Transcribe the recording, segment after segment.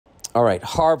All right,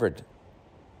 Harvard.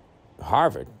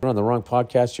 Harvard. You're on the wrong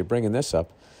podcast. You're bringing this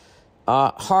up.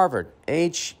 Harvard.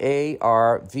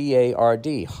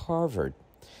 Harvard. Harvard.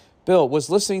 Bill, was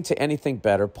listening to Anything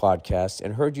Better podcast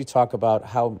and heard you talk about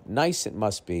how nice it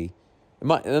must be.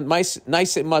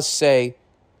 Nice it must say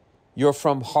you're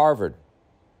from Harvard.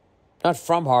 Not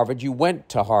from Harvard. You went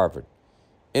to Harvard.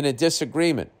 In a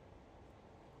disagreement.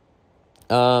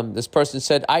 This person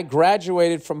said, I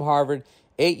graduated from Harvard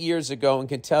 8 years ago and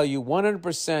can tell you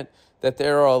 100% that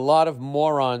there are a lot of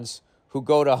morons who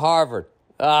go to Harvard.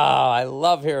 I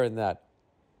love hearing that.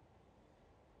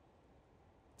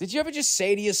 Did you ever just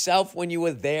say to yourself when you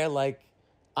were there, like,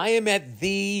 I am at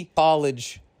the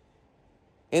college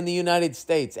in the United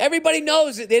States? Everybody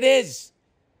knows it. It is.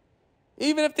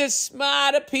 Even if there's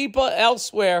smarter people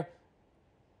elsewhere,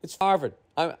 it's Harvard.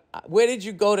 Where did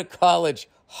you go to college?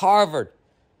 Harvard.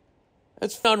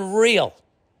 That's unreal.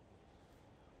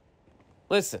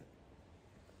 Listen,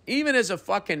 even as a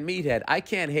fucking meathead, I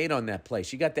can't hate on that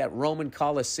place. You got that Roman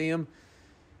Coliseum,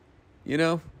 you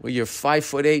know, where your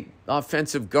 5'8"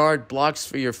 offensive guard blocks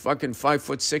for your fucking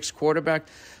 5'6" quarterback.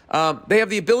 They have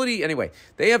the ability, anyway,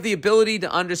 they have the ability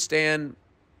to understand.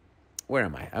 Where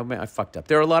am I? I fucked up.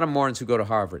 There are a lot of morons who go to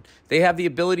Harvard. They have the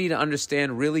ability to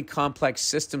understand really complex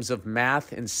systems of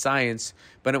math and science,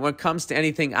 but when it comes to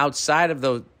anything outside of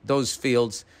those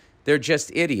fields, they're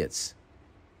just idiots.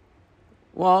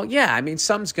 Well, yeah, I mean,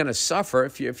 some's going to suffer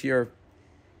if you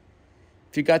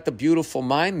got the beautiful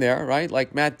mind there, right?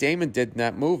 Like Matt Damon did in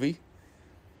that movie.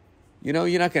 You know,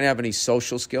 you're not going to have any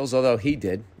social skills, although he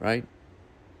did, right?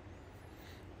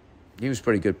 He was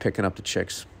pretty good picking up the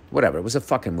chicks. Whatever, it was a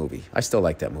fucking movie. I still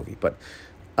like that movie. But,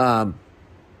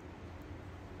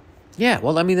 yeah,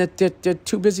 well, I mean, they're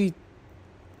too busy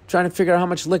trying to figure out how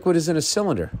much liquid is in a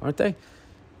cylinder, aren't they?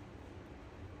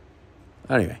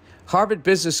 Anyway, Harvard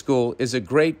Business School is a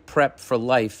great prep for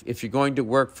life if you're going to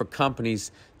work for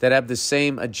companies that have the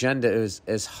same agenda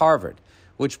as Harvard,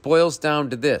 which boils down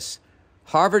to this.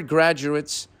 Harvard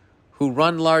graduates who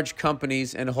run large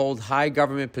companies and hold high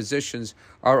government positions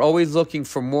are always looking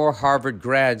for more Harvard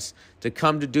grads to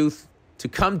come do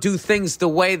things the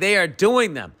way they are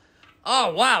doing them.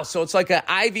 Oh, wow. So it's like an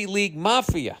Ivy League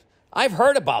mafia. I've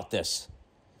heard about this.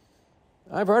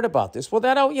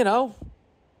 Well, you know,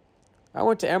 I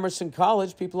went to Emerson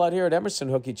College. People out here at Emerson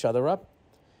hook each other up.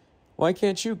 Why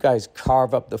can't you guys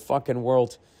carve up the fucking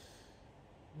world?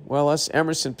 Well, us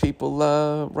Emerson people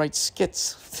write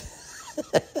skits.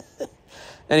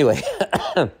 Anyway,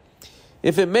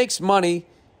 if it makes money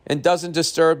and doesn't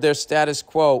disturb their status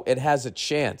quo, it has a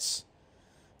chance.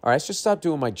 All right, let's just stop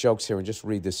doing my jokes here and just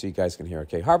read this so you guys can hear,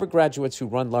 okay? Harvard graduates who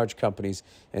run large companies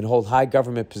and hold high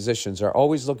government positions are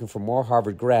always looking for more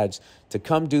Harvard grads to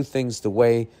come do things the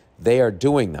way they are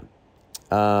doing them.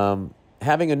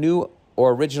 Having a new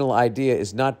or original idea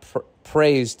is not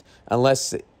praised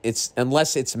unless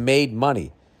it's made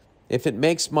money. If it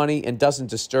makes money and doesn't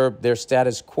disturb their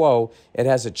status quo, it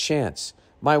has a chance.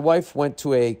 My wife went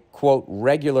to a, quote,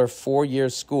 regular 4-year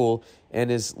school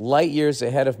and is light years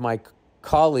ahead of my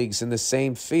colleagues in the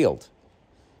same field.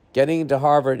 Getting into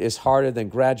Harvard is harder than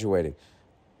graduating.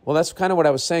 Well, that's kind of what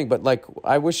I was saying, but like,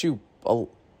 I wish you kind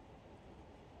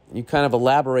of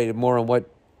elaborated more on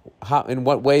in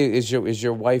what way is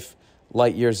your wife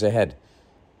light years ahead.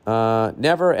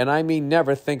 Never, and I mean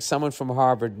never, think someone from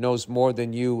Harvard knows more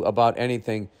than you about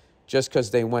anything just because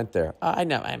they went there. I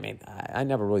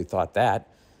never really thought that,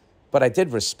 but I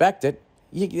did respect it.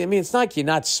 It's not like you're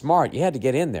not smart. You had to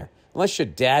get in there. Unless your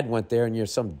dad went there and you're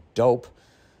some dope.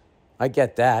 I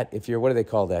get that. If you're, what do they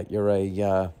call that? You're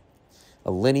a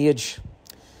lineage.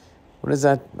 What is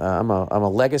that? I'm a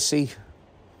legacy.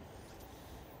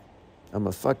 I'm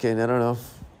a fucking, I don't know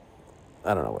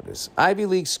what it is. Ivy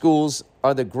League schools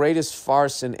are the greatest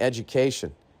farce in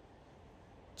education.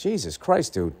 Jesus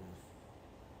Christ, dude.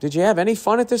 Did you have any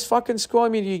fun at this fucking school? I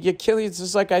mean, you kill you. It's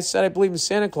just like I said, I believe in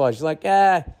Santa Claus. You're like,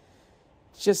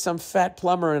 it's just some fat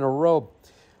plumber in a robe.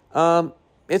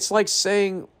 It's like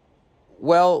saying,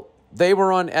 well, they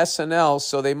were on SNL,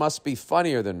 so they must be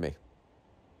funnier than me.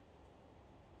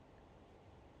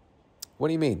 What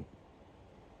do you mean?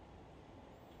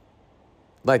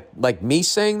 Like me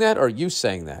saying that or you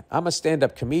saying that? I'm a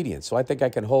stand-up comedian, so I think I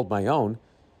can hold my own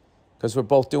because we're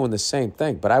both doing the same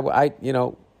thing. But I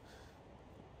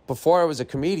before I was a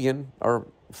comedian, or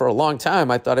for a long time,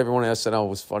 I thought everyone at SNL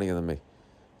was funnier than me.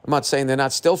 I'm not saying they're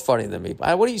not still funnier than me.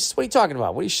 But what are you talking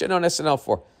about? What are you shitting on SNL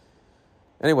for?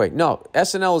 Anyway, no,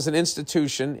 SNL is an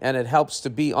institution, and it helps to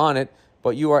be on it,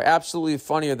 but you are absolutely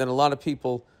funnier than a lot of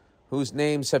people whose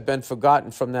names have been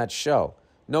forgotten from that show.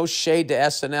 No shade to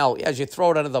SNL. As you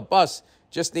throw it under the bus,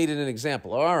 Just needed an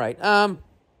example. All right. All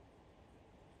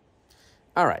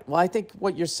right. Well, I think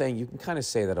what you're saying, you can kind of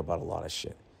say that about a lot of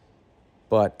shit.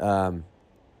 But,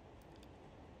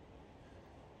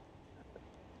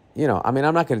 you know, I mean,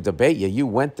 I'm not going to debate you. You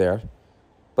went there.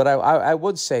 But I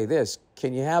would say this.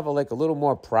 Can you have a little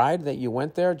more pride that you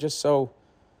went there just so,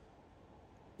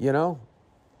 you know,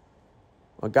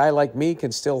 a guy like me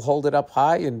can still hold it up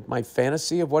high in my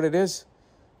fantasy of what it is?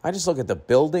 I just look at the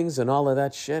buildings and all of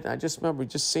that shit. I just remember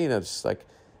just seeing it. It's like,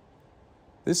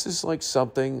 this is like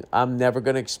something I'm never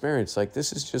going to experience. Like,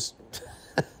 this is just...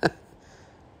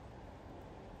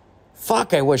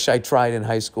 Fuck, I wish I tried in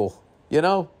high school, you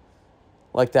know?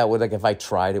 Like that would, like if I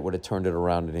tried, it would have turned it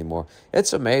around anymore.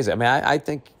 It's amazing. I mean, I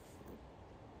think,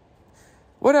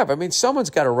 whatever. I mean, someone's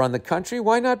got to run the country.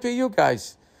 Why not be you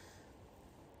guys?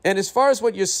 And as far as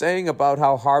what you're saying about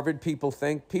how Harvard people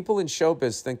think, people in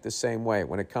showbiz think the same way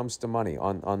when it comes to money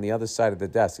on the other side of the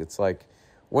desk. It's like,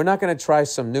 we're not going to try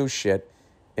some new shit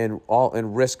and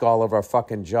risk all of our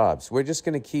fucking jobs. We're just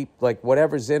going to keep like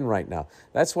whatever's in right now.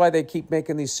 That's why they keep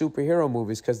making these superhero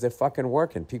movies, because they're fucking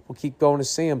working. People keep going to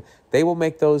see them. They will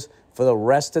make those for the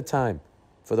rest of time.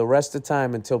 For the rest of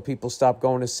time until people stop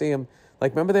going to see them.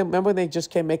 Like, remember they just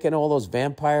came making all those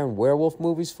vampire and werewolf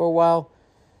movies for a while?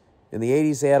 In the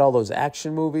 80s, they had all those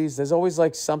action movies. There's always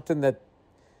like something that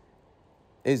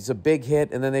is a big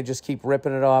hit, and then they just keep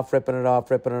ripping it off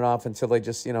until they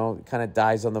just, you know, kind of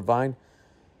dies on the vine.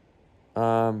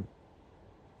 That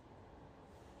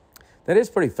is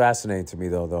pretty fascinating to me,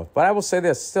 though. But I will say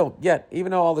this, still, yet,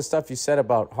 even though all the stuff you said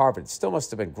about Harvard still must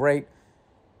have been great,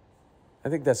 I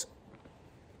think that's...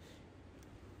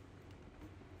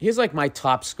 Here's like my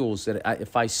top schools that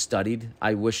if I studied,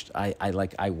 I wished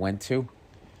I went to.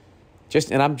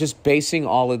 And I'm just basing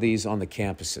all of these on the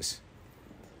campuses.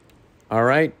 All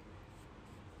right?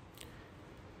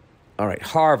 All right,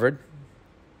 Harvard.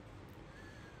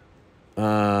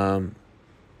 Yeah,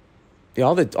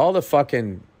 all the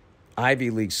fucking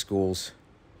Ivy League schools,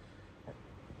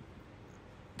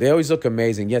 they always look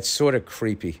amazing, yet sort of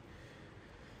creepy.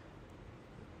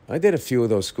 I did a few of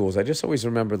those schools. I just always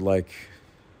remembered, like,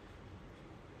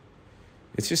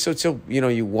 it's just so you know,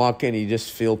 you walk in, you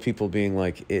just feel people being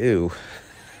like, ew.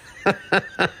 I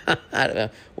don't know.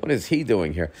 What is he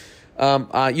doing here?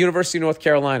 University of North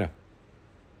Carolina.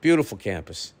 Beautiful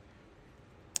campus.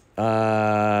 It's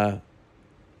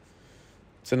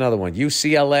another one.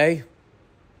 UCLA.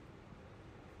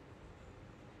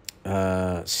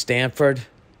 Stanford.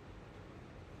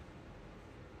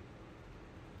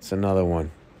 It's another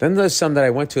one. Then there's some that I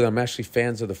went to that I'm actually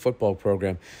fans of the football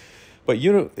program. But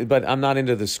I'm not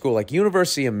into the school. Like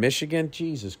University of Michigan,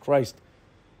 Jesus Christ.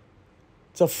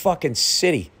 It's a fucking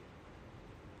city.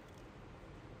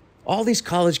 All these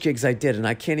college gigs I did, and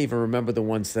I can't even remember the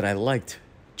ones that I liked.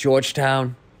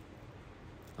 Georgetown.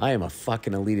 I am a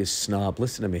fucking elitist snob.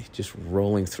 Listen to me, just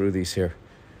rolling through these here.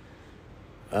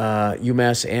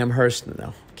 UMass Amherst.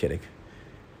 No, kidding.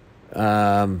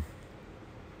 Yeah,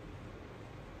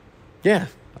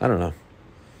 I don't know.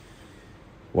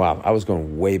 Wow, I was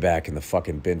going way back in the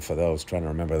fucking bin for those, trying to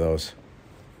remember those.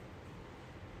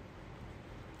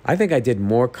 I think I did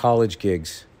more college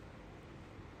gigs,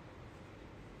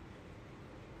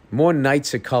 more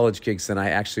nights at college gigs than I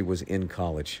actually was in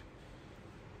college.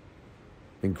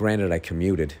 I mean, granted, I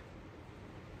commuted.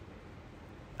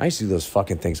 I used to do those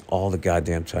fucking things all the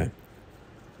goddamn time.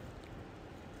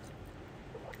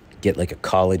 Get like a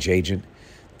college agent.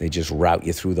 They just route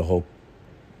you through the whole...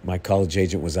 My college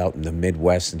agent was out in the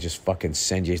Midwest and just fucking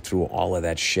send you through all of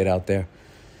that shit out there.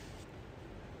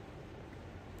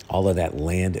 All of that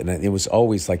land. And it was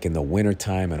always like in the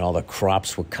wintertime and all the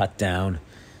crops were cut down.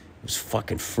 It was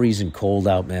fucking freezing cold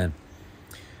out, man.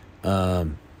 It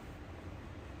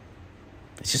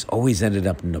just always ended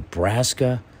up in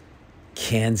Nebraska,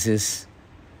 Kansas,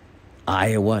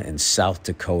 Iowa, and South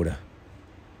Dakota.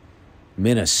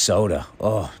 Minnesota.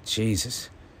 Oh, Jesus.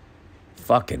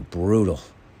 Fucking brutal.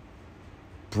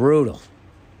 Brutal.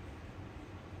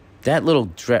 That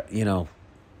little,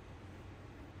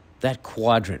 that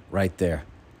quadrant right there.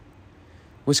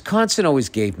 Wisconsin always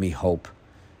gave me hope.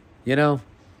 You know,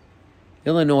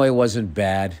 Illinois wasn't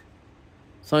bad.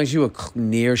 As long as you were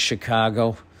near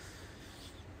Chicago.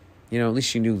 You know, at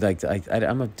least you knew, like,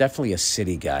 I'm definitely a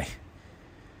city guy.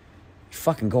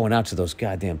 Fucking going out to those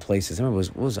goddamn places. I remember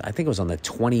I think it was on the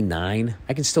 29.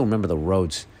 I can still remember the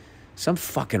roads. Some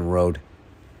fucking road.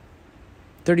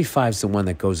 35 is the one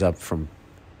that goes up from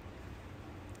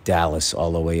Dallas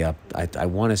all the way up. I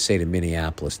want to say to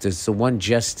Minneapolis. There's the one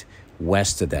just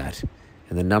west of that,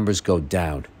 and the numbers go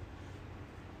down.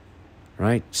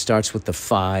 Right? Starts with the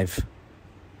 5,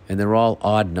 And they're all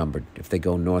odd numbered if they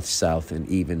go north, south, and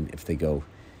even if they go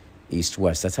east,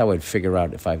 west. That's how I'd figure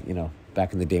out if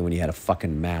back in the day when you had a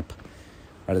fucking map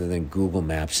rather than Google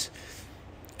Maps.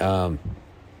 All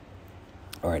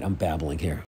right, I'm babbling here.